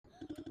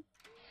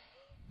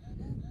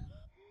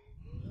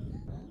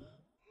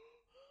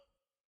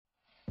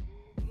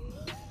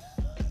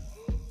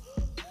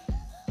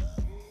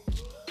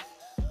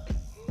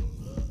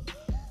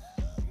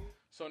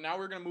So now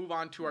we're going to move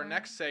on to our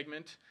next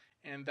segment,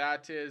 and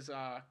that is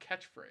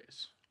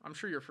catchphrase. I'm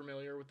sure you're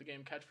familiar with the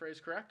game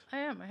Catchphrase, correct? I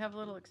am. I have a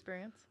little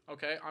experience.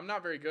 Okay. I'm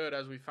not very good,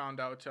 as we found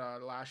out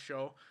the last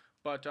show,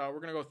 but we're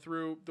going to go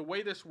through. The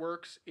way this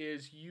works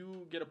is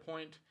you get a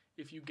point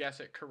if you guess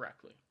it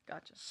correctly.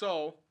 Gotcha.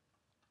 So,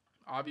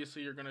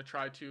 obviously, you're going to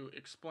try to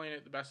explain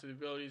it the best of the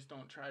abilities. We're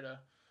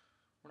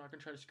not going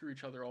to try to screw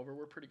each other over.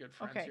 We're pretty good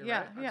friends here,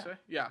 right? I'd say.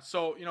 Yeah.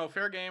 So,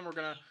 fair game. We're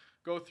going to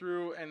go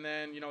through, and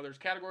then, there's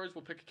categories.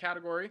 We'll pick a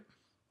category.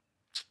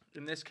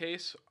 In this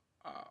case,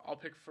 I'll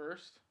pick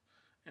first.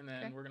 And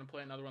then we're going to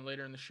play another one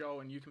later in the show,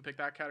 and you can pick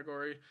that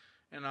category.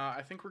 And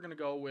I think we're going to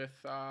go with,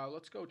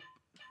 let's go,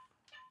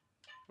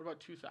 what about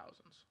 2000s?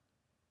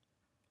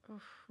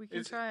 Oof, we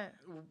can try it.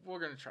 We're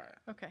going to try it.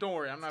 Okay. Don't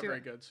worry, I'm not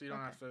very good, so you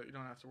don't have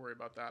to worry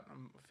about that.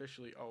 I'm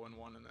officially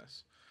 0-1 in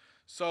this.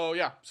 So,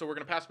 yeah, so we're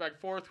going to pass back and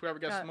forth. Whoever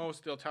gets the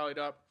most, they'll tally it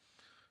up.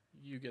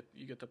 You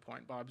get the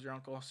point. Bob's your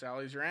uncle,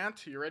 Sally's your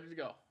aunt. You're ready to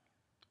go.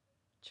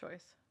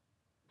 Choice.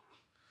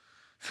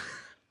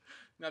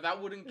 Now, that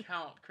wouldn't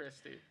count,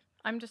 Christy.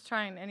 I'm just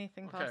trying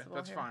anything possible.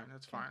 That's fine.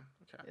 That's fine.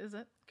 Okay. Is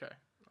it? Okay.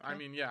 I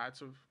mean, yeah,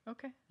 it's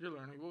okay. You're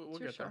learning. We'll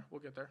get there. We'll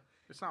get there.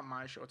 It's not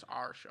my show. It's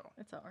our show.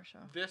 It's our show.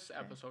 This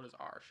episode is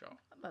our show.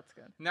 That's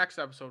good. Next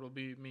episode will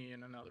be me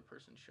and another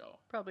person's show.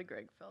 Probably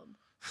Greg Feld.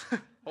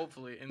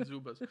 Hopefully in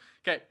Zubas.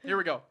 Okay, here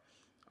we go.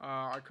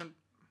 I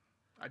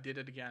did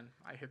it again.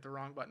 I hit the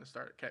wrong button to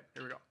start. Okay,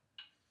 here we go.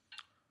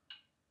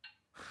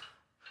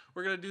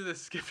 We're going to do this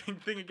skipping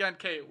thing again.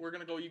 Okay, we're going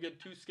to go. You get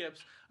 2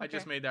 skips. I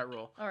just made that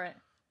rule. All right.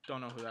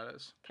 Don't know who that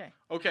is. Okay.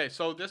 Okay,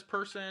 so this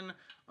person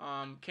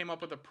came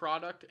up with a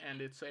product,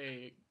 and it's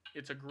a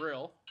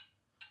grill,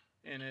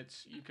 and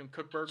you can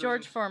cook burgers.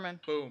 George Foreman.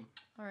 Boom.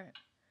 All right.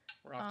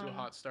 We're off to a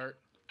hot start.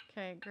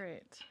 Okay,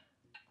 great.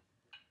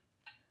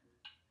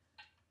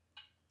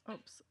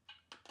 Oops.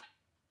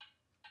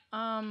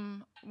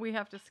 We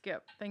have to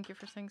skip. Thank you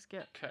for saying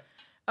skip.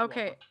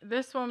 Okay,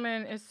 this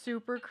woman is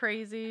super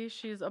crazy.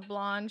 She's a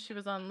blonde. She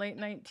was on late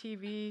night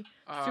TV.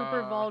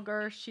 Super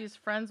vulgar. She's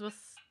friends with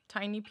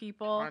tiny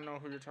people. I know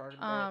who you're talking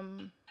about.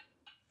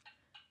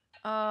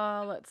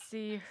 Let's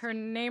see. Her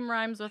name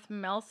rhymes with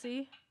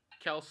Melcy.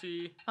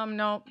 Kelsey.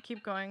 No,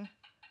 keep going.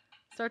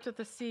 Starts with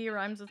a C,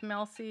 rhymes with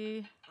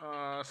Melcy.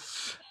 Oh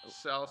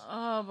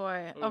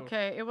boy. Ooh.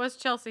 Okay, it was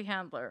Chelsea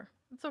Handler.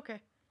 It's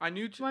okay. I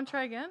knew. Do you want to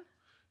try again?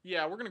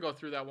 Yeah, we're gonna go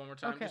through that one more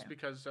time, just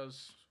because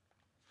those.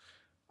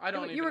 I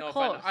don't even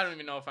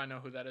know if I know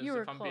who that is. You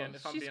were if I'm close. being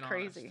She's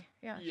crazy.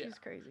 Yeah, she's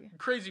crazy.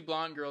 Crazy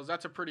blonde girls.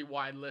 That's a pretty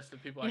wide list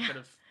of people I could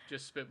have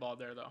just spitballed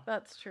there, though.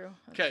 That's true.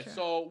 Okay,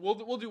 so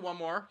we'll do one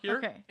more here.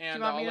 Okay. And do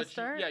you want me to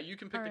start? Yeah, you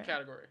can pick the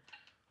category.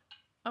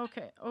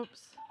 Okay.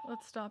 Oops.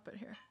 Let's stop it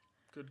here.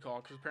 Good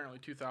call, because apparently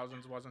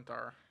 2000s wasn't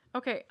our.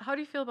 Okay. How do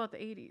you feel about the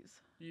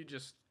 80s? You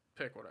just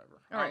pick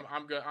whatever. All right.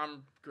 I'm good.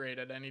 I'm great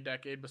at any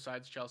decade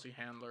besides Chelsea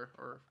Handler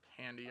or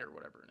Handy or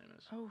whatever her name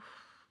is. Oh,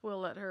 we'll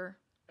let her.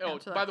 Oh,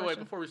 by the way,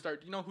 before we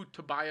start, do you know who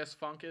Tobias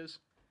Funk is?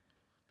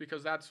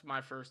 Because that's my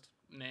first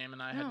name,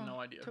 and I had no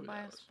idea who that was.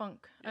 Tobias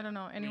Funk. Yeah, I don't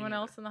know. Anyone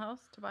else in the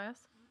house?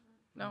 Tobias?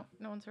 No,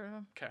 no one's heard of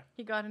him. Okay.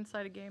 He got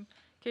inside a game.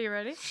 Okay, you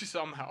ready?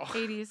 Somehow.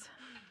 80s.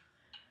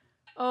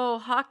 Oh,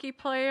 hockey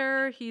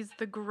player. He's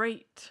the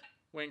great.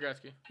 Wayne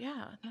Gretzky.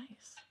 Yeah,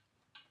 nice.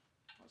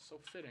 That's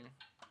so fitting.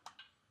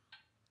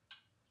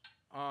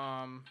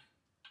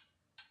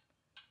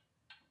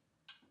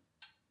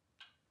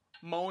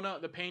 Mona,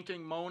 the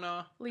painting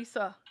Mona.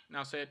 Lisa.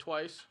 Now say it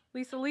twice.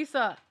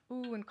 Lisa.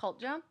 Ooh, and Cult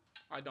Jam?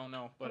 I don't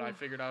know, but I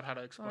figured out how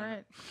to explain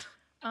it.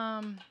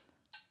 All right.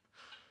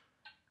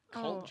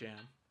 Cult Jam.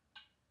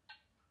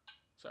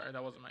 Sorry,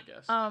 that wasn't my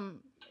guess.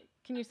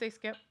 Can you say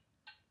skip?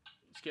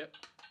 Skip.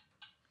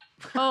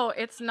 Oh,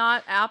 it's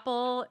not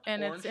apple,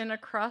 and Orange? It's in a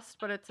crust,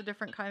 but it's a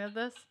different kind of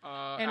this.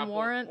 And apple,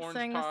 Warrant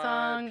sang a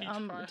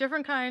song. pie.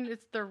 Different kind.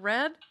 It's the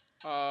red.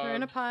 They're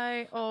in a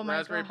pie. Oh my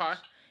raspberry gosh.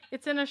 pie.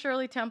 It's in a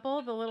Shirley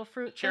Temple, the little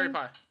fruit Cherry thing.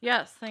 pie.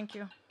 Yes, thank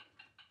you.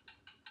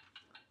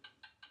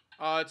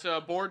 It's a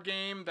board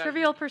game that.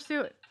 Trivial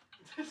Pursuit.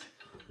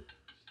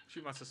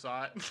 She must have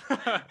saw it. No,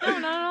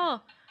 not at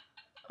all.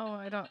 Oh,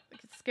 I don't.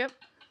 Skip.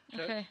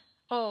 Okay.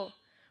 Oh,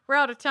 we're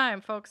out of time,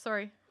 folks.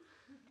 Sorry.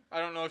 I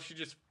don't know if she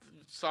just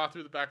saw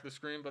through the back of the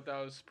screen, but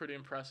that was pretty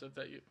impressive.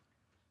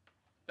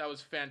 That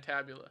was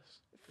fantabulous.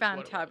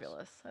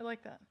 Fantabulous. I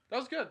like that. That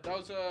was good. That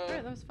was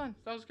Right, that was fun.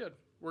 That was good.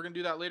 We're gonna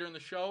do that later in the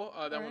show.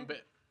 That one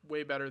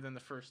way better than the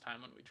first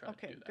time when we tried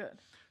to do that. Okay, good.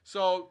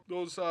 So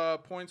those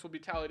points will be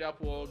tallied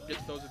up. We'll get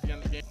to those at the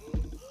end of the game.